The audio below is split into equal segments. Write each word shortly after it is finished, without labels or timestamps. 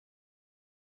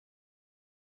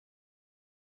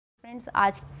Friends,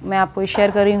 आज मैं आपको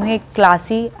शेयर कर रही हूँ एक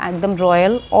क्लासी एकदम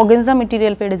रॉयल ऑर्गेन्जा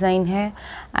मटेरियल पे डिज़ाइन है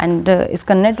एंड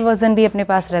इसका नेट वर्जन भी अपने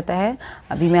पास रहता है।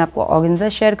 अभी मैं आपको ऑर्गेन्जा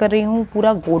शेयर कर रही हूँ।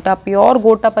 पूरा गोटा, प्योर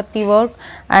गोटा पत्ती work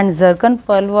and zircon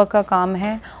pearl work का काम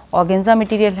है। ऑर्गेन्जा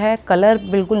मटेरियल है, कलर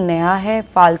बिल्कुल नया है,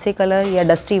 फालसे कलर या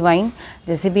डस्टी वाइन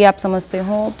जैसे भी आप समझते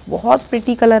हो। बहुत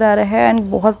प्रिटी कलर आ रहा है एंड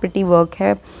बहुत प्रिटी वर्क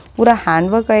है। पूरा हैंड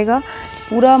वर्क आएगा,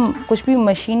 पूरा कुछ भी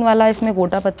मशीन वाला इसमें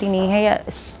गोटा पत्ती नहीं है या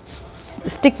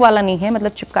स्टिक वाला नहीं है,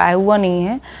 मतलब चिपकाया हुआ नहीं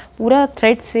है। पूरा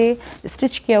थ्रेड से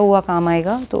स्टिच किया हुआ काम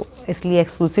आएगा, तो इसलिए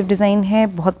एक्सक्लूसिव डिज़ाइन है,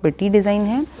 बहुत प्रिटी डिज़ाइन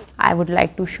है। I would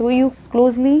like to show you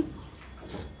closely.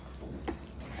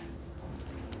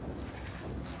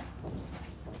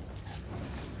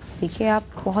 देखिए आप,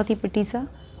 बहुत ही प्रिटी सा।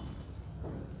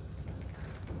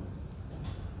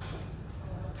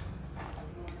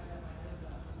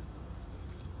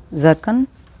 जरकन,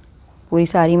 पूरी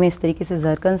साड़ी में इस तरीके से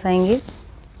जरकन्स आएंगे।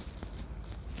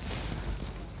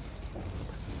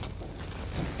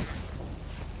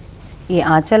 ये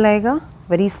आंचल आएगा,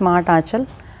 वेरी स्मार्ट आंचल।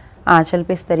 आंचल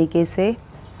पे इस तरीके से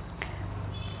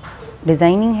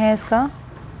डिज़ाइनिंग है इसका।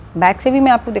 बैक से भी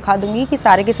मैं आपको दिखा दूंगी कि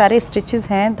सारे के सारे स्टिचेस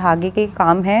हैं, धागे के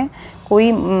काम है,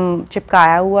 कोई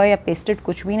चिपकाया हुआ या पेस्टेड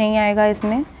कुछ भी नहीं आएगा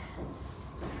इसमें।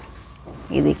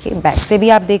 ये देखिए, बैक से भी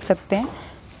आप देख सकते हैं,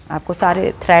 आपको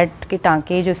सारे थ्रेड के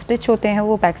टांके जो स्टिच होते हैं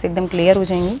वो बैक से एकदम क्लियर हो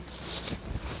जाएंगे।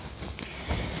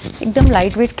 एकदम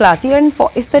लाइट वेट, क्लासी एंड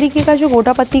इस तरीके का जो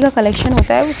गोटा पत्ती का कलेक्शन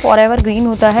होता है वो फॉरएवर ग्रीन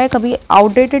होता है, कभी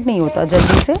आउटडेटेड नहीं होता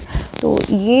जल्दी से। तो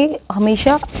ये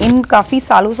हमेशा इन काफ़ी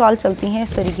सालों साल चलती हैं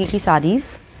इस तरीके की saris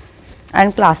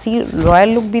and classy royal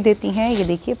look भी देती हैं। ये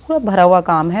देखिए, पूरा भरा हुआ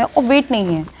काम है और वेट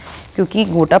नहीं है, क्योंकि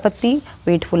गोटा पत्ती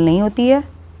वेटफुल नहीं होती है।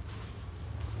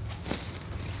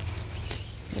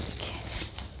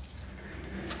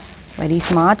 Very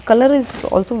smart, colour is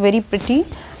also very pretty.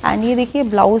 And ये देखिए,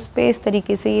 ब्लाउज़ पे इस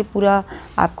तरीके से ये पूरा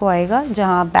आपको आएगा,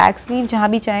 जहाँ बैक स्लीव जहाँ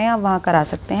भी चाहें आप वहाँ करा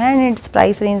सकते हैं। And it's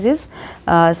price range is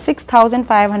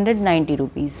 6590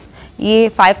 rupees. ये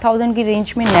 5000 की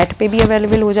रेंज में नेट पे भी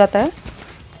अवेलेबल हो जाता है,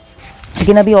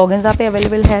 लेकिन अभी ऑर्गेन्जा पे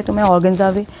अवेलेबल है तो मैं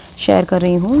ऑर्गेन्जा पे शेयर कर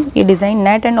रही हूँ। ये डिज़ाइन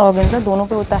नेट एंड ऑर्गेन्जा दोनों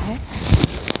पे होता है।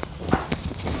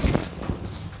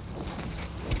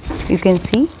 You can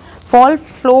see fall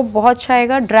flow बहुत अच्छा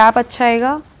आएगा, ड्रैप अच्छा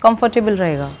आएगा, कंफर्टेबल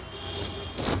रहेगा।